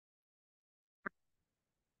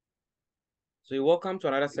So you're welcome to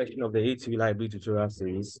another section of the ATV Library tutorial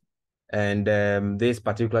series. And this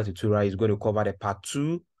particular tutorial is going to cover the part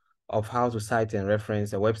 2 of how to cite and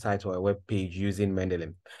reference a website or a web page using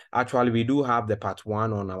Mendeley. Actually, we do have the part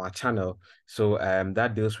 1 on our channel. So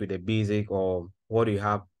that deals with the basic or what you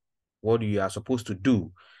are supposed to do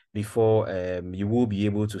before you will be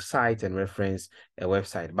able to cite and reference a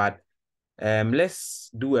website. But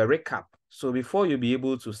let's do a recap. So before you be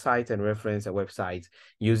able to cite and reference a website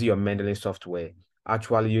using your Mendeley software,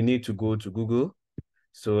 actually you need to go to Google.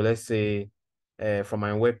 So let's say from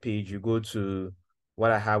my web page, you go to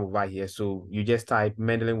what I have over here. So you just type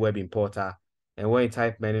Mendeley Web Importer. And when you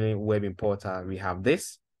type Mendeley Web Importer, we have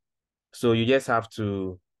this. So you just have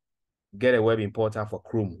to get a web importer for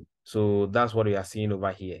Chrome. So that's what we are seeing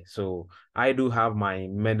over here. So I do have my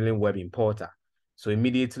Mendeley Web Importer. So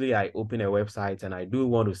immediately I open a website and I do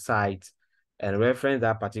want to cite and reference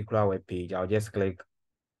that particular web page. I'll just click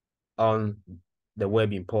on the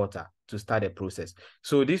web importer to start the process.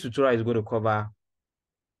 So this tutorial is going to cover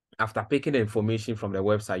after picking the information from the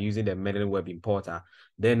website using the Mendeley Web Importer.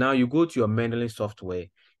 Then now you go to your Mendeley software,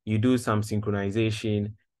 you do some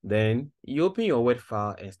synchronization, then you open your Word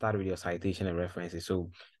file and start with your citation and references.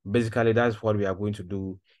 So basically, that's what we are going to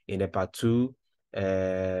do in the part 2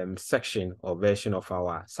 section or version of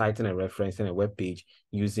our citing and referencing a web page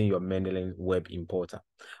using your Mendeley Web Importer.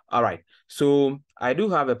 All right, so I do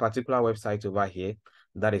have a particular website over here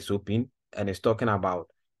that is open and it's talking about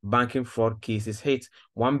banking fraud cases hit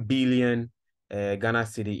 1 billion Ghana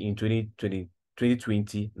cedi in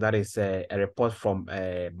 2020. That is a report from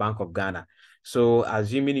Bank of Ghana. So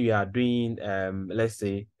assuming you are doing, let's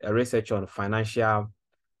say, a research on financial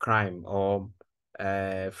crime or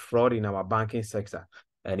fraud in our banking sector,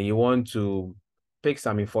 and you want to pick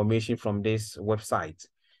some information from this website,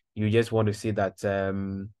 you just want to see that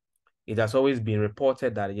it has always been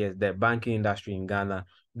reported that, yes, the banking industry in Ghana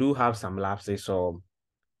do have some lapses or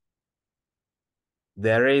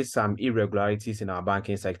there is some irregularities in our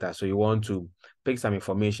banking sector. So you want to pick some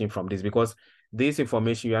information from this because this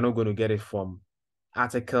information, you are not going to get it from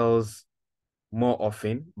articles more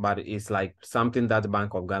often, but it's like something that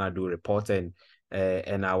Bank of Ghana do report and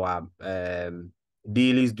our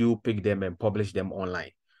dailies do pick them and publish them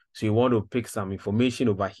online. So you want to pick some information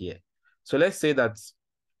over here. So let's say that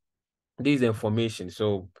this information.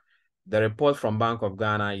 So the report from Bank of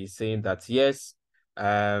Ghana is saying that, yes,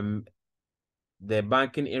 the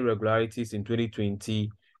banking irregularities in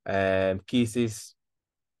 2020 cases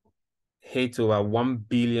hit over 1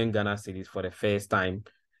 billion Ghana cedis for the first time.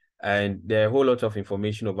 And there are a whole lot of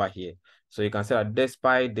information over here. So you can say that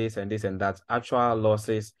despite this and this and that, actual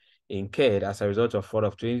losses incurred as a result of fraud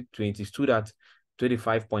of 2020 stood at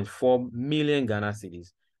 25.4 million Ghana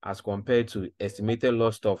cedis as compared to estimated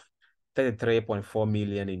loss of 33.4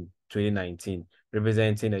 million in 2019,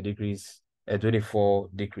 representing a decrease, a 24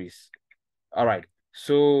 decrease. All right.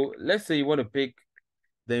 So let's say you want to pick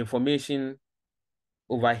the information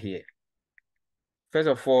over here. First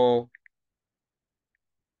of all,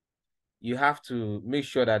 you have to make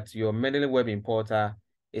sure that your Mendeley Web Importer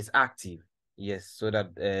is active. Yes, so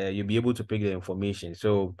that you'll be able to pick the information.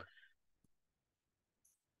 So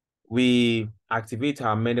we activate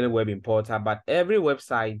our Mendeley Web Importer, but every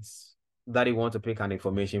website that you want to pick an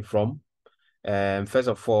information from, first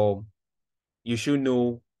of all, you should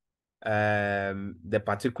know the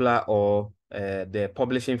particular or the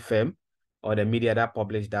publishing firm or the media that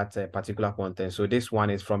published that particular content. So this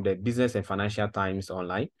one is from the Business and Financial Times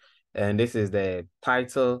online. And this is the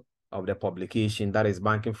title of the publication, that is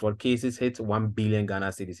Banking Fraud Cases Hit 1 Billion Ghana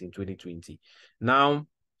cedis in 2020. Now,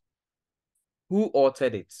 who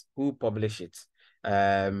authored it? Who published it?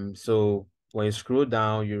 So when you scroll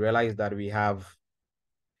down, you realize that we have,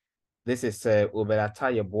 this is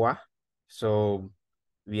Oberata Yeboah. So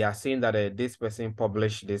we are seeing that this person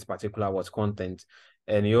published this particular content,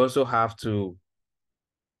 and you also have to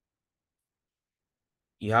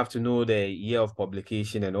know the year of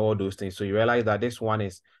publication and all those things. So you realize that this one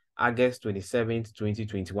is August 27th,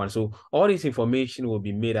 2021. So all this information will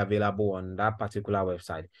be made available on that particular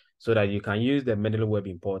website so that you can use the Mendeley Web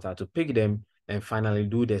Importer to pick them and finally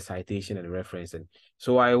do the citation and referencing.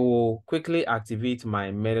 So I will quickly activate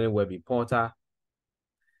my Mendeley Web Importer.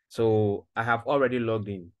 So I have already logged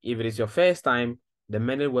in. If it is your first time, the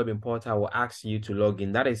Mendeley Web Importer will ask you to log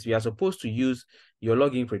in. That is, you are supposed to use your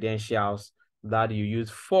login credentials that you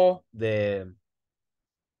use for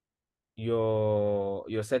your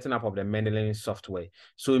setting up of the Mendeley software.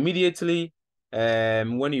 So immediately,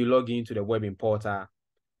 when you log into the Web Importer,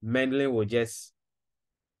 Mendeley will just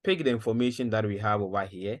pick the information that we have over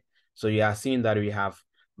here. So you are seeing that we have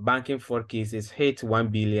banking fraud cases hit 1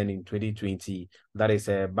 billion in 2020. That is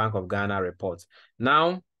a Bank of Ghana report.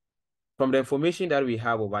 Now, from the information that we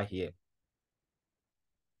have over here,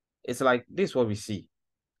 it's like this is what we see,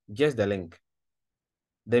 just the link.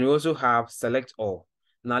 Then we also have select all.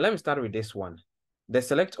 Now, let me start with this one. The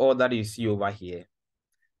select all that you see over here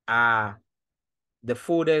are the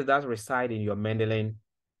folders that reside in your Mendeley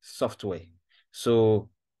software. So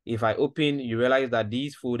if I open, you realize that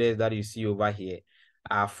these folders that you see over here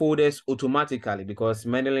are folders automatically because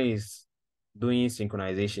Mendeley is doing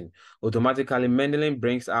synchronization. Automatically, Mendeley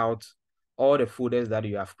brings out all the folders that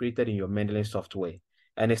you have created in your Mendeley software.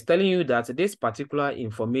 And it's telling you that this particular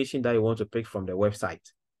information that you want to pick from the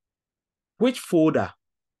website, which folder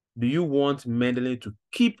do you want Mendeley to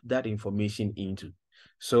keep that information into?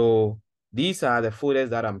 So these are the folders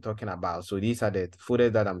that I'm talking about. So these are the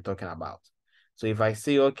folders that I'm talking about. So if I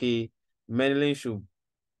say, okay, Mendeley should,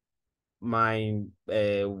 my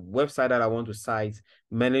website that I want to cite,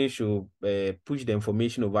 Mendeley should push the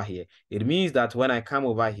information over here. It means that when I come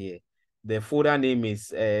over here, the folder name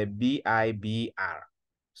is BIBR.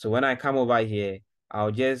 So when I come over here,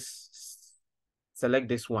 I'll just select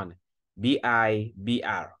this one,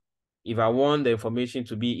 BIBR. If I want the information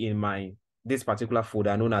to be in this particular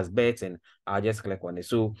folder known as betting, I'll just click on it.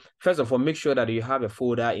 So first of all, make sure that you have a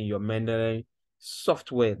folder in your Mendeley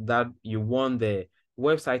software that you want the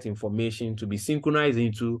website information to be synchronized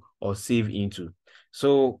into or saved into.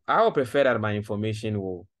 So I will prefer that my information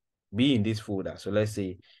will be in this folder. So let's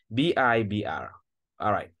say BIBR.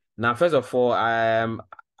 All right. Now, first of all, I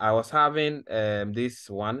was having this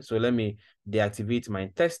one. So let me deactivate my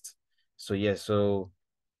test. So yes, so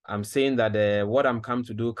I'm saying that what I'm come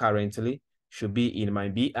to do currently should be in my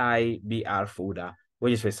BIBR folder,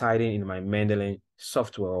 which is residing in my Mendeley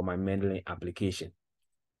software or my Mendeley application.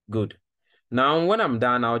 Good. Now, when I'm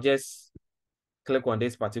done, I'll just click on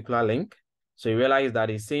this particular link. So you realize that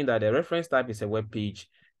it's saying that the reference type is a web page.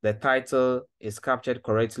 The title is captured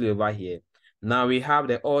correctly over here. Now we have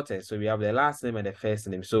the author. So we have the last name and the first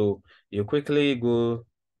name. So you quickly go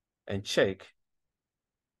and check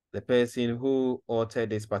the person who authored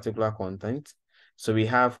this particular content. So we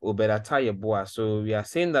have Obedata Yeboah. So we are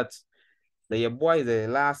saying that the Yeboah is the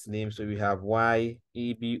last name. So we have YEBOEH.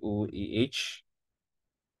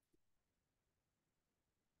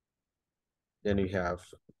 Then we have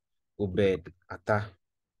Obed Atta.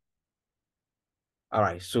 All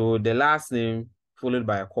right, so the last name followed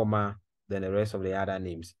by a comma, then the rest of the other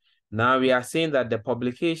names. Now we are saying that the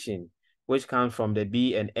publication, which comes from the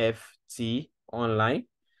B and F T online.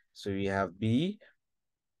 So we have B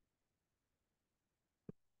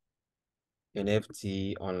and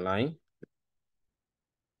FT online.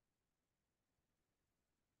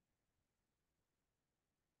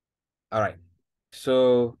 All right,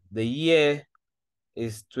 so the year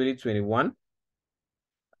is 2021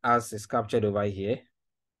 as is captured over here.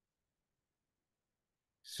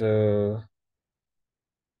 So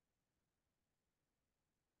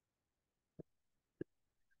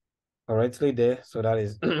correctly there, so that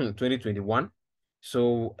is 2021.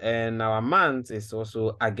 So, and our month is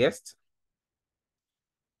also August.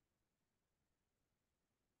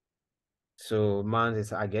 So month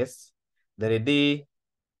is August. Then the day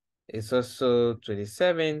is also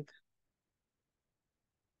 27th.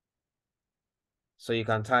 So you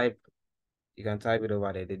can type it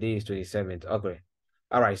over there. The day is 27th. Okay.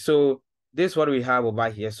 All right. So this is what we have over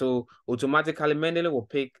here. So automatically Mendeley will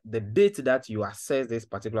pick the date that you access this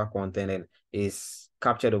particular content and is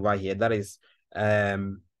captured over here. That is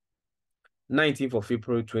 19th of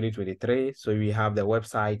April 2023. So we have the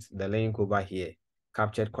website, the link over here,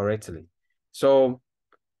 captured correctly. So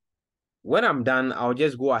when I'm done, I'll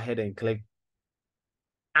just go ahead and click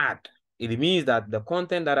add. It means that the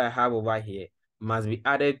content that I have over here must be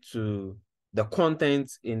added to the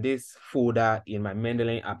content in this folder in my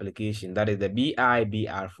Mendeley application. That is the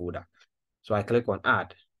BIBR folder. So I click on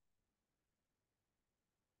add.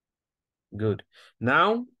 Good.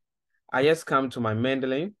 Now I just come to my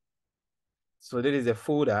Mendeley. So this is the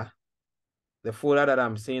folder that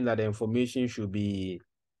I'm saying that the information should be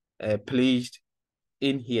placed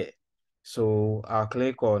in here. So I'll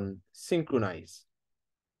click on synchronize.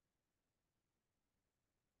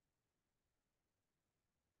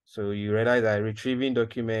 So you realize that retrieving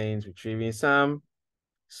documents, retrieving some.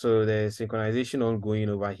 So the synchronization ongoing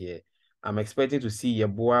over here. I'm expecting to see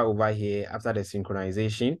Yeboah over here after the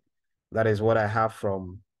synchronization. That is what I have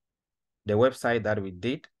from the website that we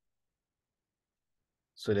did.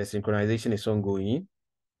 So the synchronization is ongoing.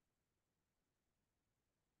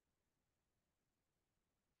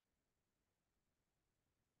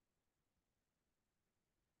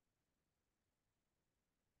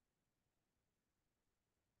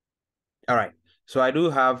 All right. So I do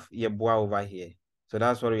have Yeboah over here. So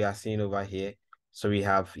that's what we are seeing over here. So we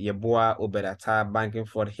have Yeboah Obedata banking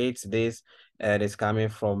fraud hates this, and it's coming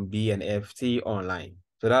from BNFT online.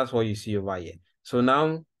 So that's what you see over here. So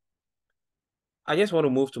now I just want to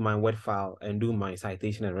move to my Word file and do my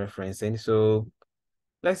citation and referencing. So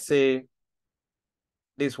let's say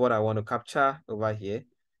this is what I want to capture over here.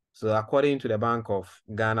 So according to the Bank of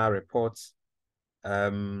Ghana reports,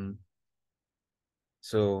 so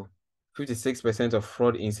 56% of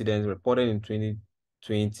fraud incidents reported in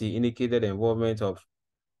 2020 indicated the involvement of,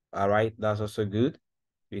 all right, that's also good.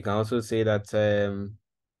 We can also say that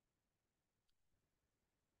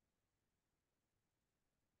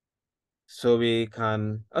so we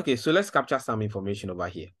can, okay, so let's capture some information over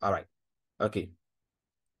here. All right, okay.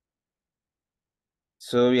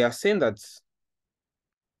 So we are saying that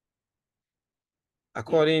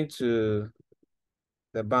according to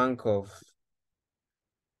the Bank of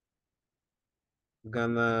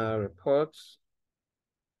Ghana reports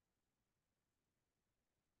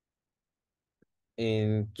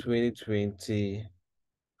in 2020,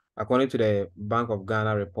 according to the Bank of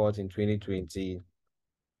Ghana report in 2020,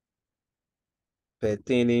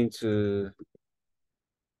 pertaining to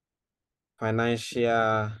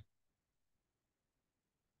financial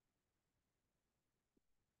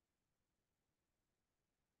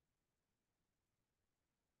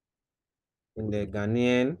in the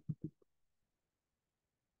Ghanaian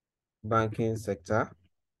banking sector.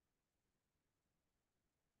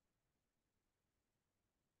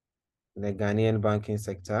 The Ghanaian banking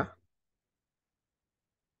sector,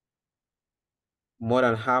 more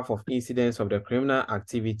than half of incidents of the criminal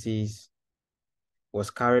activities was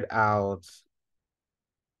carried out.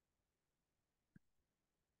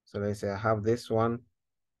 So let's say I have this one.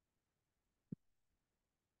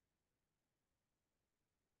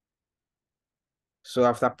 So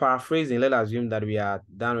after paraphrasing, let's assume that we are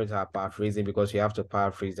done with our paraphrasing because you have to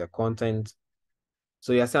paraphrase the content.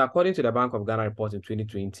 So you are saying, according to the Bank of Ghana report in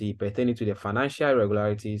 2020, pertaining to the financial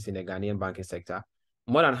irregularities in the Ghanaian banking sector,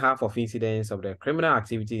 more than half of incidents of the criminal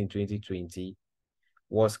activity in 2020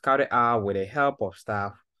 was carried out with the help of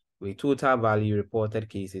staff with total value reported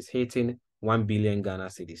cases hitting 1 billion Ghana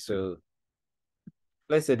cedis. So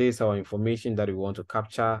let's say this is our information that we want to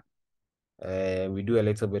capture. We do a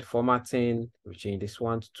little bit formatting. We change this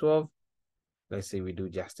one to 12. Let's say we do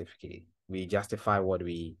justification. We justify what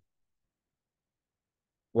we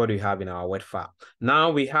have in our Word file. Now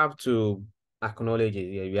we have to acknowledge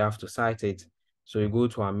it. We have to cite it. So we go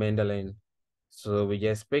to our Mendeley. So we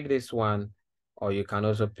just pick this one, or you can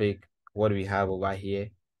also pick what we have over here,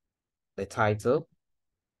 the title.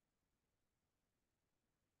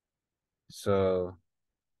 So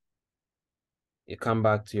you come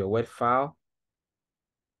back to your Word file,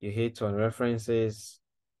 you hit on references,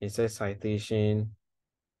 it says citation,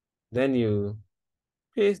 then you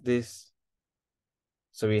paste this.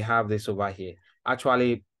 So we have this over here.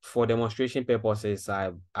 Actually, for demonstration purposes,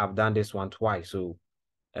 I've done this one twice. So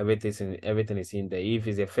everything is in there. If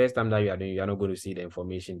it's the first time that you are doing, you are not going to see the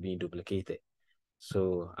information being duplicated.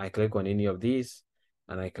 So I click on any of these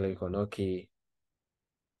and I click on OK.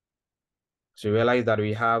 So you realize that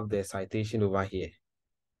we have the citation over here.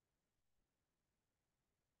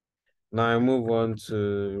 Now I move on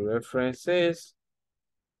to references.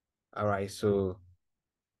 All right, so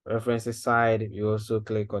references side, you also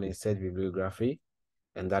click on insert bibliography,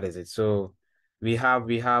 and that is it. So we have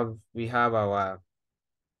our,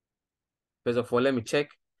 first of all, let me check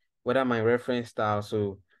whether my reference style.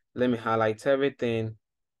 So let me highlight everything.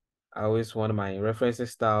 I always want my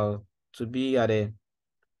references style to be at the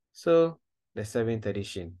 7th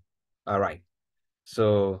edition. All right.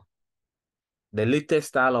 So the latest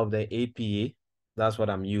style of the APA, that's what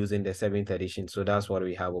I'm using, the 7th edition. So that's what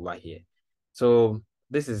we have over here. So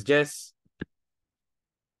this is just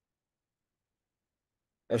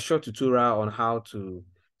a short tutorial on how to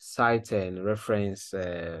cite and reference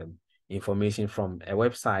information from a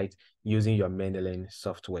website using your Mendeley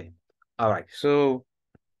software. All right, so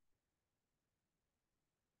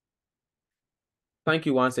thank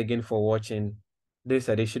you once again for watching this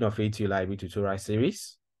edition of ATU Library tutorial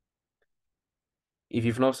series. If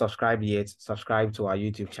you've not subscribed yet, subscribe to our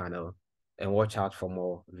YouTube channel and watch out for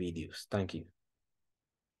more videos. Thank you.